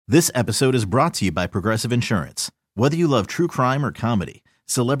This episode is brought to you by Progressive Insurance. Whether you love true crime or comedy,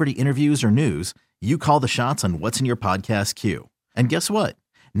 celebrity interviews or news, you call the shots on what's in your podcast queue. And guess what?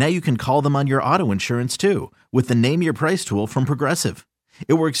 Now you can call them on your auto insurance too with the Name Your Price tool from Progressive.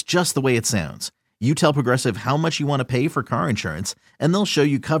 It works just the way it sounds. You tell Progressive how much you want to pay for car insurance, and they'll show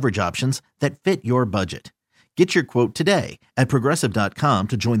you coverage options that fit your budget. Get your quote today at Progressive.com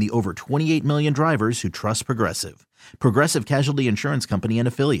to join the over 28 million drivers who trust Progressive. Progressive Casualty Insurance Company and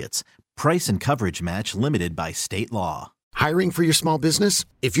Affiliates. Price and coverage match limited by state law. Hiring for your small business?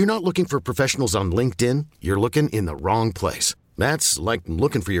 If you're not looking for professionals on LinkedIn, you're looking in the wrong place. That's like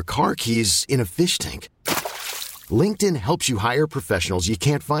looking for your car keys in a fish tank. LinkedIn helps you hire professionals you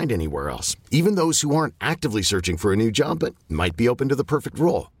can't find anywhere else, even those who aren't actively searching for a new job but might be open to the perfect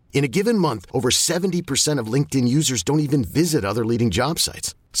role. In a given month, over 70% of LinkedIn users don't even visit other leading job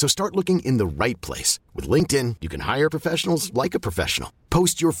sites. So start looking in the right place. With LinkedIn, you can hire professionals like a professional.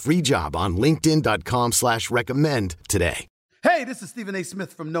 Post your free job on linkedin.com/recommend today. Hey, this is Stephen A.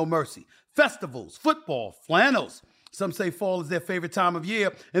 Smith from No Mercy. Festivals, football, flannels. Some say fall is their favorite time of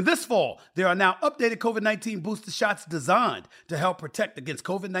year. And this fall, there are now updated COVID-19 booster shots designed to help protect against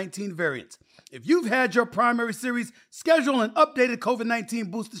COVID-19 variants. If you've had your primary series, schedule an updated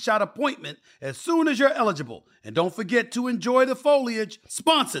COVID-19 booster shot appointment as soon as you're eligible. And don't forget to enjoy the foliage.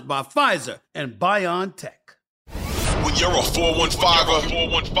 Sponsored by Pfizer and BioNTech. When you're a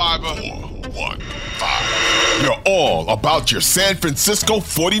 415er, you're all about your San Francisco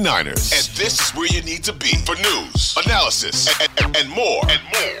 49ers. And this is where you need to be for news, analysis, and more.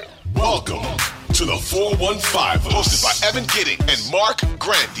 Welcome to the 415, hosted by Evan Gidding and Mark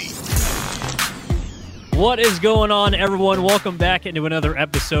Grandy. What is going on, everyone? Welcome back into another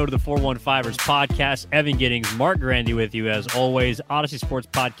episode of the 415ers podcast. Evan Giddings, Mark Grandy with you as always. Odyssey Sports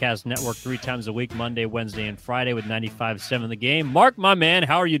Podcast Network 3 times a week, Monday, Wednesday, and Friday with 95.7 The Game. Mark, my man,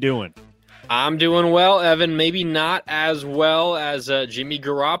 how are you doing? I'm doing well, Evan. Maybe not as well as Jimmy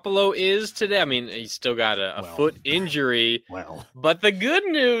Garoppolo is today. I mean, he's still got a foot injury. But the good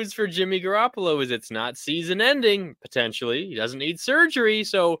news for Jimmy Garoppolo is it's not season-ending, potentially. He doesn't need surgery,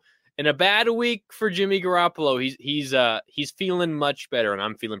 so in a bad week for Jimmy Garoppolo, he's feeling much better, and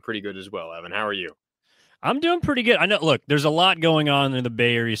I'm feeling pretty good as well. Evan, how are you? I'm doing pretty good. I know. Look, there's a lot going on in the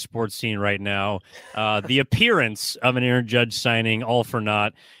Bay Area sports scene right now. The appearance of an Aaron Judge signing, all for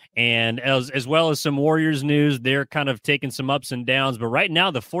naught, and as well as some Warriors news. They're kind of taking some ups and downs, but right now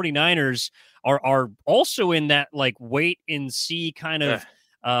the 49ers are also in that like wait and see kind of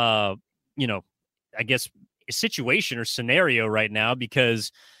I guess situation or scenario right now,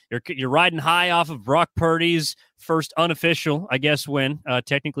 because You're riding high off of Brock Purdy's first unofficial, I guess, win.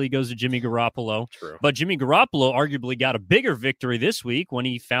 Technically goes to Jimmy Garoppolo. True. But Jimmy Garoppolo arguably got a bigger victory this week when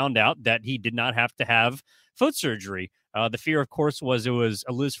he found out that he did not have to have foot surgery. The fear, of course, was it was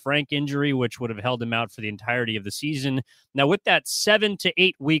a Liz Frank injury, which would have held him out for the entirety of the season. Now, with that 7 to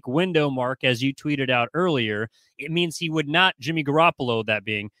 8 week window, Mark, as you tweeted out earlier, it means he would not, Jimmy Garoppolo, that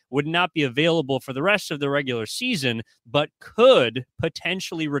being, would not be available for the rest of the regular season, but could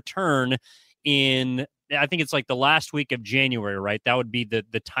potentially return in, I think it's like the last week of January, right? That would be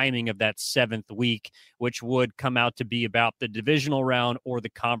the timing of that 7th week, which would come out to be about the divisional round or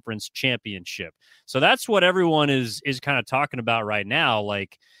the conference championship. So that's what everyone is kind of talking about right now.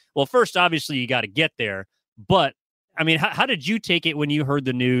 Like, well, first, obviously, you got to get there. But, I mean, how did you take it when you heard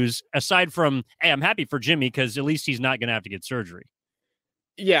the news, aside from, hey, I'm happy for Jimmy because at least he's not going to have to get surgery?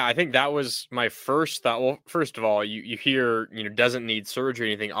 Yeah, I think that was my first thought. Well, first of all, you hear, doesn't need surgery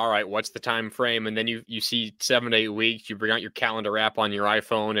or anything. All right, what's the time frame? And then you see 7 to 8 weeks, you bring out your calendar app on your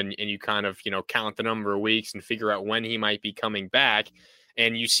iPhone and you kind of, count the number of weeks and figure out when he might be coming back.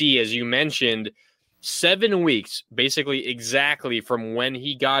 And you see, as you mentioned, 7 weeks, basically exactly from when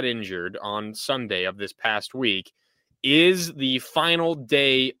he got injured on Sunday of this past week, is the final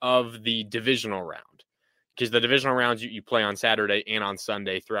day of the divisional round. Because the divisional rounds you play on Saturday and on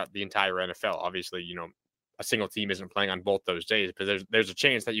Sunday throughout the entire NFL. Obviously, a single team isn't playing on both those days, but there's a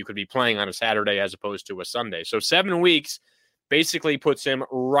chance that you could be playing on a Saturday as opposed to a Sunday. So 7 weeks basically puts him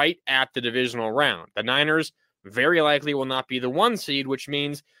right at the divisional round. The Niners very likely will not be the 1 seed, which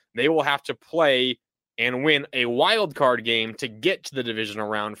means they will have to play and win a wild card game to get to the divisional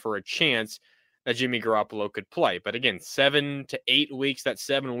round for a chance that Jimmy Garoppolo could play. But again, 7 to 8 weeks, that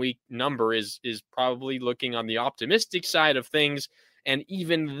 7-week number is probably looking on the optimistic side of things. And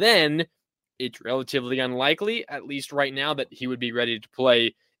even then, it's relatively unlikely, at least right now, that he would be ready to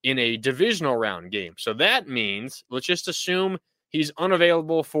play in a divisional round game. So that means, let's just assume he's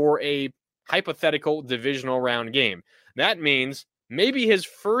unavailable for a hypothetical divisional round game. That means maybe his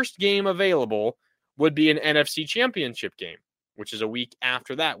first game available would be an NFC championship game, which is a week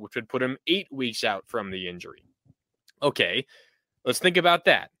after that, which would put him 8 weeks out from the injury. Okay, let's think about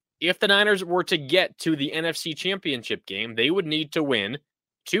that. If the Niners were to get to the NFC Championship game, they would need to win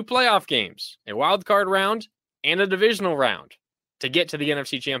 2 playoff games, a wild card round and a divisional round to get to the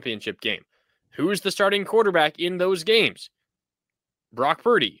NFC Championship game. Who's the starting quarterback in those games? Brock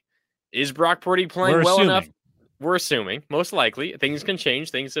Purdy. Is Brock Purdy playing well enough? We're assuming. Most likely. Things can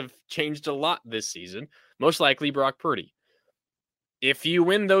change. Things have changed a lot this season. Most likely Brock Purdy. If you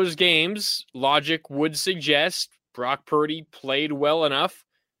win those games, logic would suggest Brock Purdy played well enough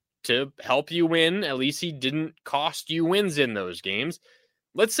to help you win. At least he didn't cost you wins in those games.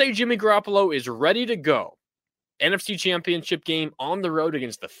 Let's say Jimmy Garoppolo is ready to go. NFC Championship game on the road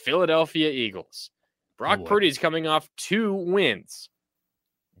against the Philadelphia Eagles. Brock Purdy is coming off 2 wins.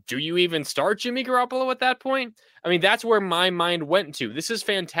 Do you even start Jimmy Garoppolo at that point? I mean, that's where my mind went to. This is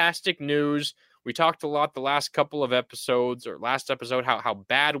fantastic news. We talked a lot the last couple of episodes, or last episode, how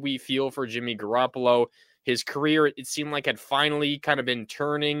bad we feel for Jimmy Garoppolo. His career, it seemed like, had finally kind of been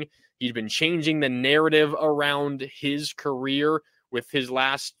turning. He'd been changing the narrative around his career with his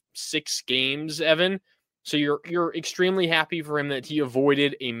last 6 games, Evan. So you're extremely happy for him that he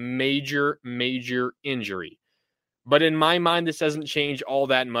avoided a major injury. But in my mind, this doesn't change all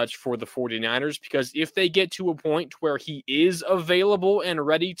that much for the 49ers, because if they get to a point where he is available and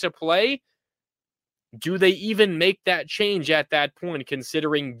ready to play, do they even make that change at that point,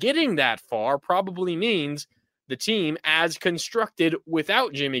 considering getting that far probably means the team, as constructed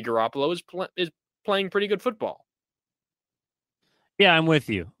without Jimmy Garoppolo, is playing pretty good football? Yeah, I'm with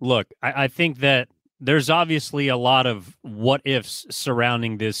you. Look, I think that there's obviously a lot of what-ifs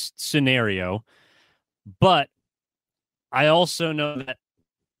surrounding this scenario, but I also know that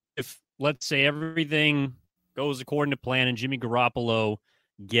if, let's say, everything goes according to plan and Jimmy Garoppolo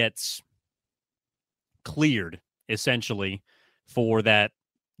gets cleared, essentially, for that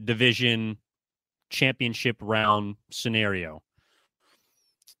division championship round scenario.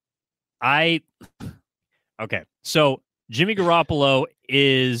 Okay, so Jimmy Garoppolo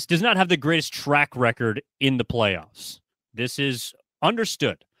does not have the greatest track record in the playoffs. This is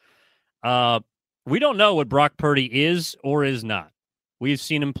understood. We don't know what Brock Purdy is or is not. We've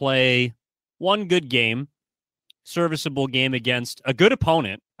seen him play one good game, serviceable game against a good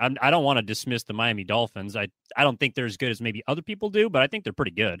opponent. I don't want to dismiss the Miami Dolphins. I don't think they're as good as maybe other people do, but I think they're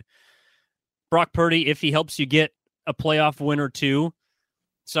pretty good. Brock Purdy, if he helps you get a playoff win or 2,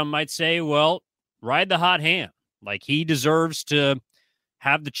 some might say, well, ride the hot hand. Like, he deserves to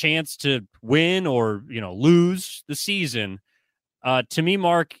have the chance to win or, lose the season. To me,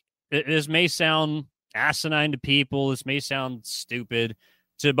 Mark, this may sound asinine to people. This may sound stupid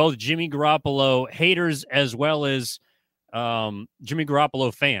to both Jimmy Garoppolo haters as well as Jimmy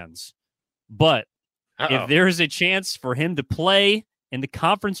Garoppolo fans. But if there is a chance for him to play in the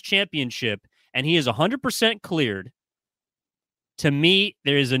conference championship and he is 100% cleared, to me,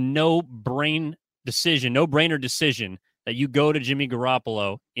 there is a no-brainer decision that you go to Jimmy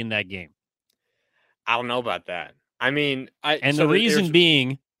Garoppolo in that game. I don't know about that. I mean, the reason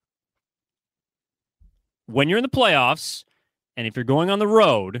being, when you're in the playoffs, and if you're going on the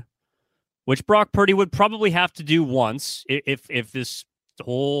road, which Brock Purdy would probably have to do once if this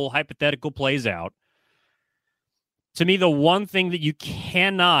whole hypothetical plays out, to me, the one thing that you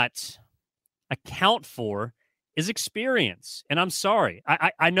cannot account for is experience. And I'm sorry.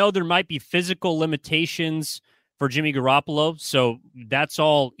 I know there might be physical limitations for Jimmy Garoppolo, so that's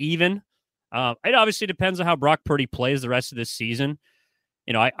all even. It obviously depends on how Brock Purdy plays the rest of this season.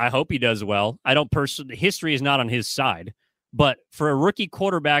 I hope he does well. I don't personally, history is not on his side, but for a rookie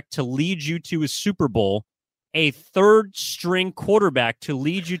quarterback to lead you to a Super Bowl, a third string quarterback to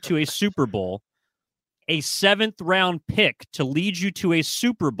lead you to a Super Bowl, a 7th round pick to lead you to a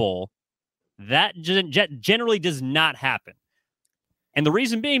Super Bowl, that generally does not happen. And the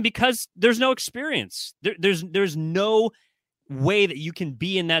reason being because there's no experience. There's no way that you can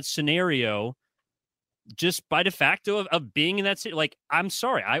be in that scenario just by de facto of being in that. Like, I'm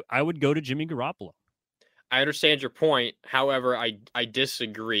sorry, I would go to Jimmy Garoppolo. I understand your point. However, I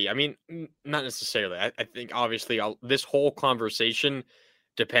disagree. I mean, not necessarily. I think obviously this whole conversation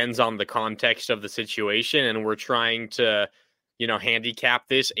depends on the context of the situation, and we're trying to, handicap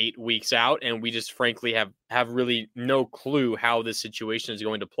this 8 weeks out, and we just frankly have really no clue how this situation is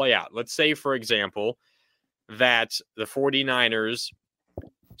going to play out. Let's say, for example, that the 49ers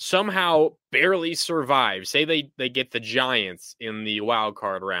somehow barely survive. Say they get the Giants in the wild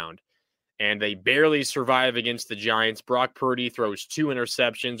card round, and they barely survive against the Giants. Brock Purdy throws 2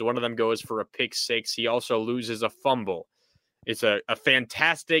 interceptions. One of them goes for a pick 6. He also loses a fumble. It's a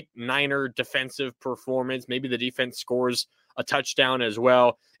fantastic Niner defensive performance. Maybe the defense scores a touchdown as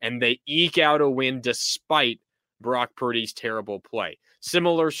well, and they eke out a win despite Brock Purdy's terrible play.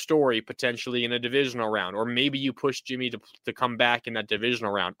 Similar story potentially in a divisional round, or maybe you push Jimmy to come back in that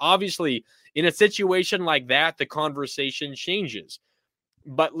divisional round. Obviously, in a situation like that, the conversation changes.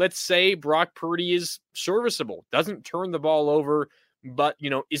 But let's say Brock Purdy is serviceable, doesn't turn the ball over, but,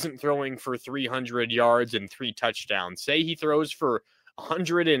 isn't throwing for 300 yards and 3 touchdowns. Say he throws for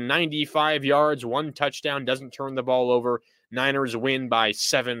 195 yards, 1 touchdown, doesn't turn the ball over. Niners win by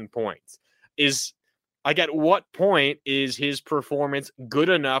 7 points. At what point is his performance good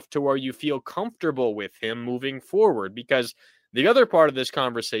enough to where you feel comfortable with him moving forward? Because the other part of this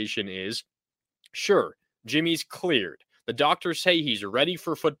conversation is, sure, Jimmy's cleared. The doctors say he's ready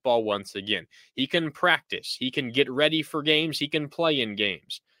for football once again. He can practice. He can get ready for games. He can play in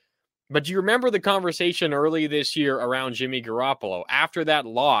games. But do you remember the conversation early this year around Jimmy Garoppolo after that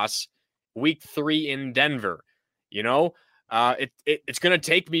loss, week 3 in Denver? It's going to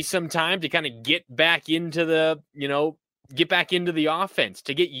take me some time to kind of get back into the offense,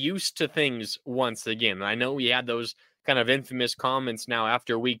 to get used to things once again. And I know we had those kind of infamous comments now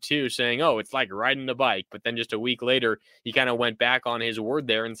after week 2 saying, oh, it's like riding a bike. But then just a week later, he kind of went back on his word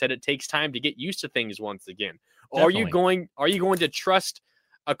there and said it takes time to get used to things once again. Definitely. Are you going to trust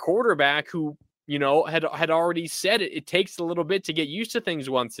a quarterback who, had already said it takes a little bit to get used to things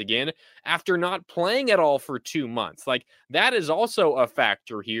once again after not playing at all for 2 months? Like, that is also a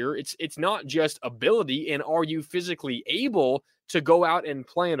factor here. It's not just ability and are you physically able to go out and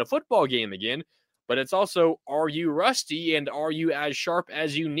play in a football game again, but it's also, are you rusty and are you as sharp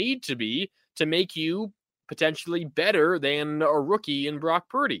as you need to be to make you potentially better than a rookie in Brock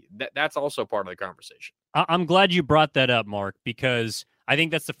Purdy? That's also part of the conversation. I'm glad you brought that up, Mark, because I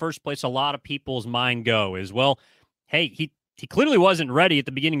think that's the first place a lot of people's mind go is, well, hey, he clearly wasn't ready at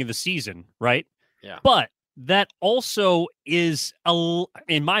the beginning of the season, right? Yeah. But that also is,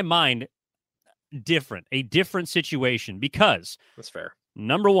 in my mind, a different situation because that's fair.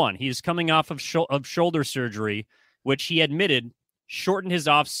 Number one, he's coming off of shoulder surgery, which he admitted shortened his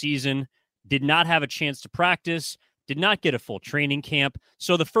offseason, did not have a chance to practice, did not get a full training camp.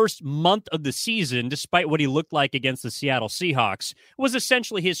 So the first month of the season, despite what he looked like against the Seattle Seahawks, was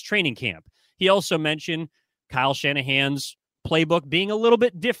essentially his training camp. He also mentioned Kyle Shanahan's playbook being a little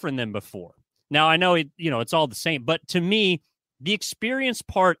bit different than before. Now, I know it's all the same, but to me, the experience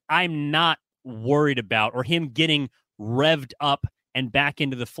part, I'm not worried about, or him getting revved up and back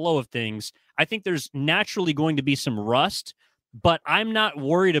into the flow of things. I think there's naturally going to be some rust, but I'm not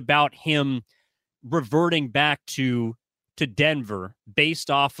worried about him reverting back to Denver based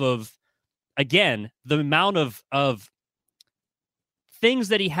off of, again, the amount of things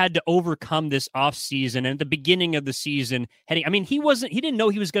that he had to overcome this offseason and at the beginning of the season. He didn't know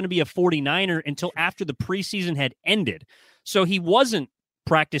he was going to be a 49er until after the preseason had ended. So he wasn't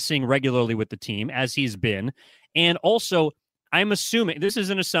practicing regularly with the team as he's been. And also, I'm assuming, this is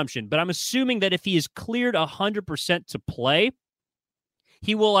an assumption, but I'm assuming that if he is cleared 100% to play,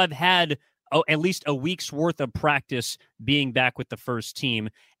 he will have had at least a week's worth of practice being back with the first team.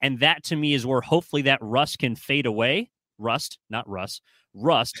 And that, to me, is where hopefully that rust can fade away. Rust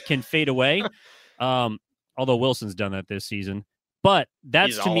can fade away. Although Wilson's done that this season. But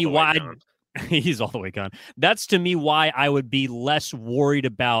that's to me why he's all the way gone. That's to me why I would be less worried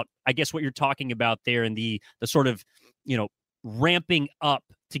about, I guess, what you're talking about there and the sort of, ramping up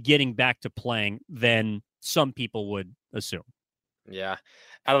to getting back to playing than some people would assume. Yeah.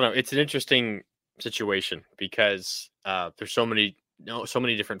 I don't know. It's an interesting situation because there's so many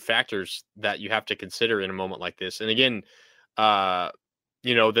different factors that you have to consider in a moment like this. And again, the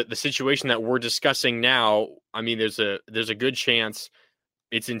situation that we're discussing now, I mean, there's a good chance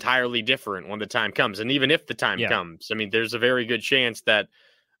it's entirely different when the time comes. And even if the time comes, I mean, there's a very good chance that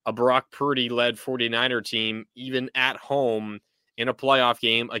a Brock Purdy-led 49er team, even at home in a playoff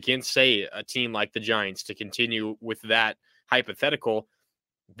game against, say, a team like the Giants, to continue with that hypothetical,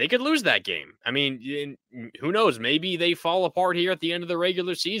 they could lose that game. I mean, who knows? Maybe they fall apart here at the end of the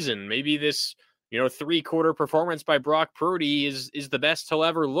regular season. Maybe this, 3-quarter performance by Brock Purdy is the best he'll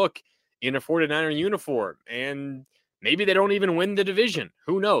ever look in a 49er uniform. And maybe they don't even win the division.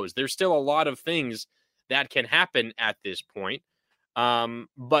 Who knows? There's still a lot of things that can happen at this point.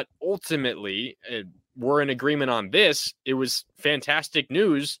 But ultimately, we're in agreement on this. It was fantastic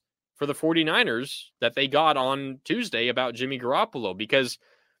news for the 49ers that they got on Tuesday about Jimmy Garoppolo, because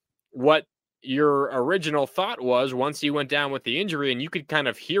what your original thought was once he went down with the injury, and you could kind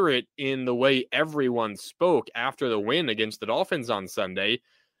of hear it in the way everyone spoke after the win against the Dolphins on Sunday.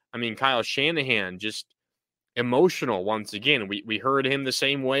 I mean, Kyle Shanahan just emotional once again. We heard him the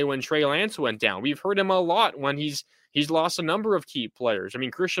same way when Trey Lance went down. We've heard him a lot when he's he's lost a number of key players. I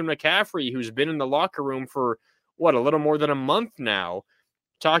mean, Christian McCaffrey, who's been in the locker room for, a little more than a month now,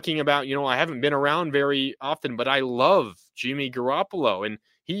 talking about, I haven't been around very often, but I love Jimmy Garoppolo. And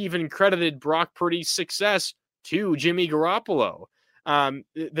he even credited Brock Purdy's success to Jimmy Garoppolo.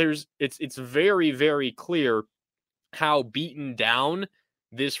 It's very, very clear how beaten down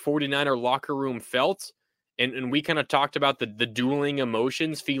this 49er locker room felt. And we kind of talked about the dueling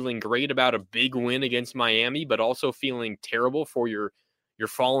emotions, feeling great about a big win against Miami, but also feeling terrible for your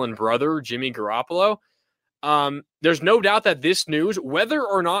fallen brother, Jimmy Garoppolo. There's no doubt that this news, whether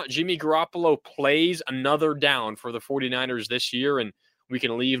or not Jimmy Garoppolo plays another down for the 49ers this year, and we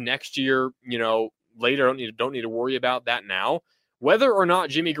can leave next year, later, don't need to worry about that now. Whether or not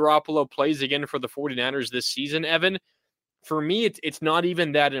Jimmy Garoppolo plays again for the 49ers this season, Evan, for me, it's not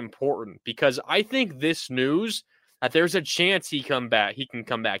even that important, because I think this news that there's a chance he can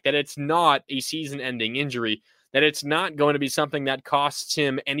come back, that it's not a season-ending injury, that it's not going to be something that costs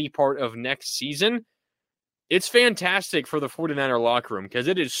him any part of next season. It's fantastic for the 49er locker room, because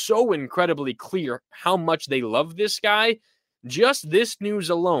it is so incredibly clear how much they love this guy. Just this news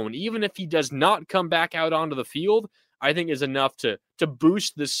alone, even if he does not come back out onto the field, I think is enough to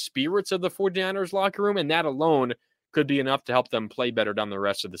boost the spirits of the 49ers locker room, and that alone could be enough to help them play better down the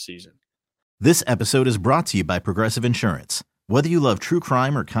rest of the season. This episode is brought to you by Progressive Insurance. Whether you love true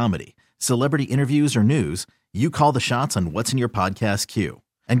crime or comedy, celebrity interviews or news, you call the shots on what's in your podcast queue.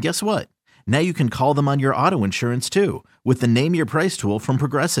 And guess what? Now you can call them on your auto insurance too, with the Name Your Price tool from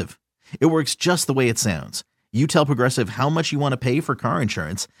Progressive. It works just the way it sounds. You tell Progressive how much you want to pay for car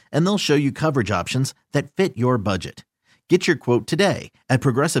insurance, and they'll show you coverage options that fit your budget. Get your quote today at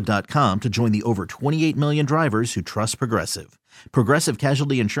Progressive.com to join the over 28 million drivers who trust Progressive. Progressive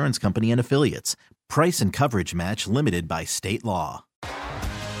Casualty Insurance Company and Affiliates. Price and coverage match limited by state law.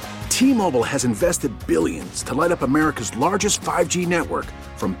 T-Mobile has invested billions to light up America's largest 5G network,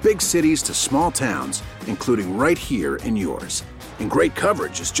 from big cities to small towns, including right here in yours. And great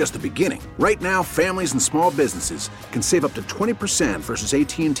coverage is just the beginning. Right now, families and small businesses can save up to 20% versus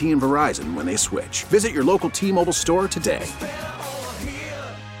AT&T and Verizon when they switch. Visit your local T-Mobile store today.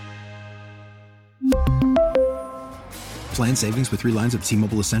 Plan savings with 3 lines of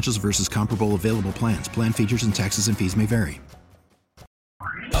T-Mobile Essentials versus comparable available plans. Plan features and taxes and fees may vary.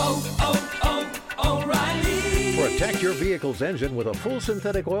 Protect your vehicle's engine with a full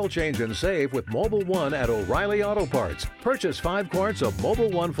synthetic oil change and save with Mobil 1 at O'Reilly Auto Parts. Purchase 5 quarts of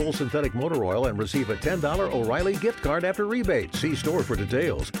Mobil 1 full synthetic motor oil and receive a $10 O'Reilly gift card after rebate. See store for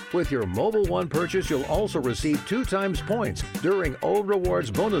details. With your Mobil 1 purchase, you'll also receive 2 times points during O Rewards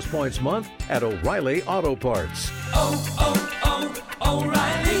Bonus Points Month at O'Reilly Auto Parts.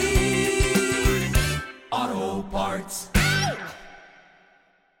 O'Reilly.